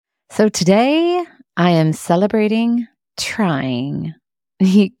So today I am celebrating trying.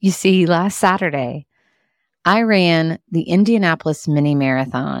 You see, last Saturday, I ran the Indianapolis Mini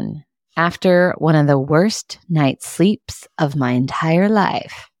Marathon after one of the worst night's sleeps of my entire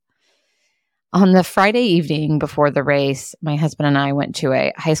life. On the Friday evening before the race, my husband and I went to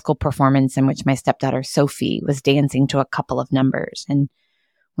a high school performance in which my stepdaughter Sophie was dancing to a couple of numbers. And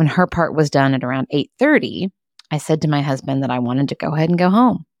when her part was done at around 8:30, I said to my husband that I wanted to go ahead and go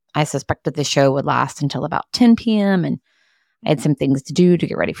home. I suspected the show would last until about 10 p.m. and I had some things to do to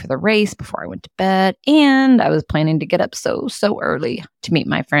get ready for the race before I went to bed. And I was planning to get up so early to meet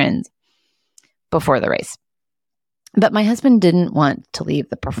my friends before the race. But my husband didn't want to leave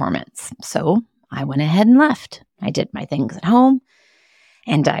the performance. So I went ahead and left. I did my things at home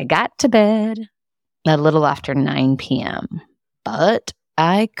and I got to bed a little after 9 p.m. But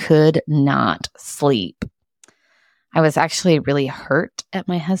I could not sleep. I was actually really hurt at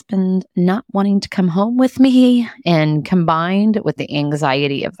my husband not wanting to come home with me, and combined with the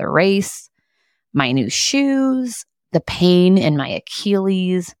anxiety of the race, my new shoes, the pain in my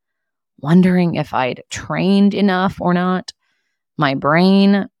Achilles, wondering if I'd trained enough or not, my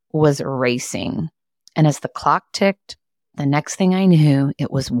brain was racing. And as the clock ticked, the next thing I knew, it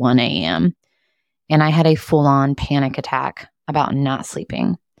was 1 a.m. and I had a full-on panic attack about not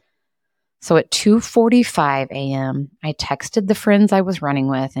sleeping. So at 2:45 a.m., I texted the friends I was running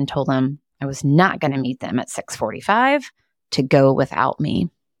with and told them I was not going to meet them at 6:45 to go without me.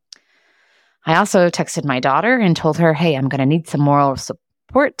 I also texted my daughter and told her, hey, I'm going to need some moral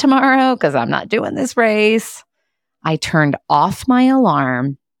support tomorrow because I'm not doing this race. I turned off my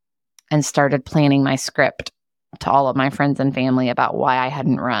alarm and started planning my script to all of my friends and family about why I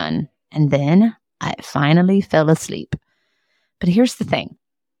hadn't run. And then I finally fell asleep. But here's the thing.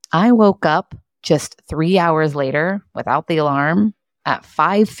 I woke up just 3 hours later without the alarm at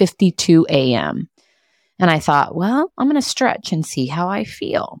 5:52 a.m. And I thought, well, I'm going to stretch and see how I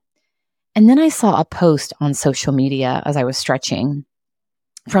feel. And then I saw a post on social media as I was stretching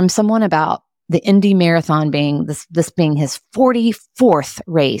from someone about the Indy Marathon being this being his 44th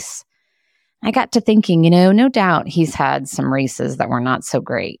race. I got to thinking, no doubt he's had some races that were not so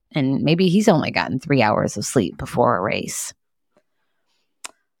great. And maybe he's only gotten 3 hours of sleep before a race.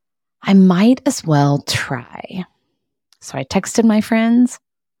 I might as well try. So I texted my friends,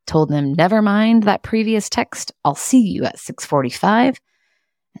 told them, never mind that previous text. I'll see you at 6:45.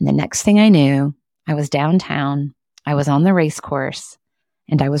 And the next thing I knew, I was downtown. I was on the race course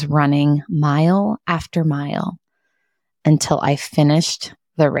and I was running mile after mile until I finished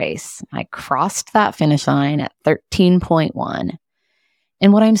the race. I crossed that finish line at 13.1.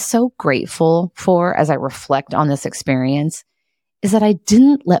 And what I'm so grateful for as I reflect on this experience is that I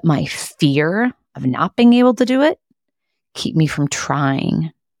didn't let my fear of not being able to do it keep me from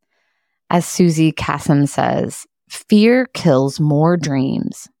trying. As Susie Kassem says, fear kills more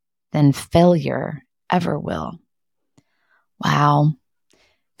dreams than failure ever will. Wow.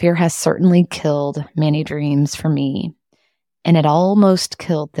 Fear has certainly killed many dreams for me, and it almost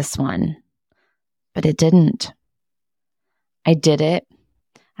killed this one, but it didn't. I did it.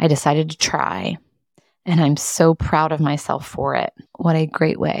 I decided to try. And I'm so proud of myself for it. What a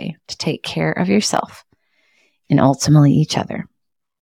great way to take care of yourself and ultimately each other.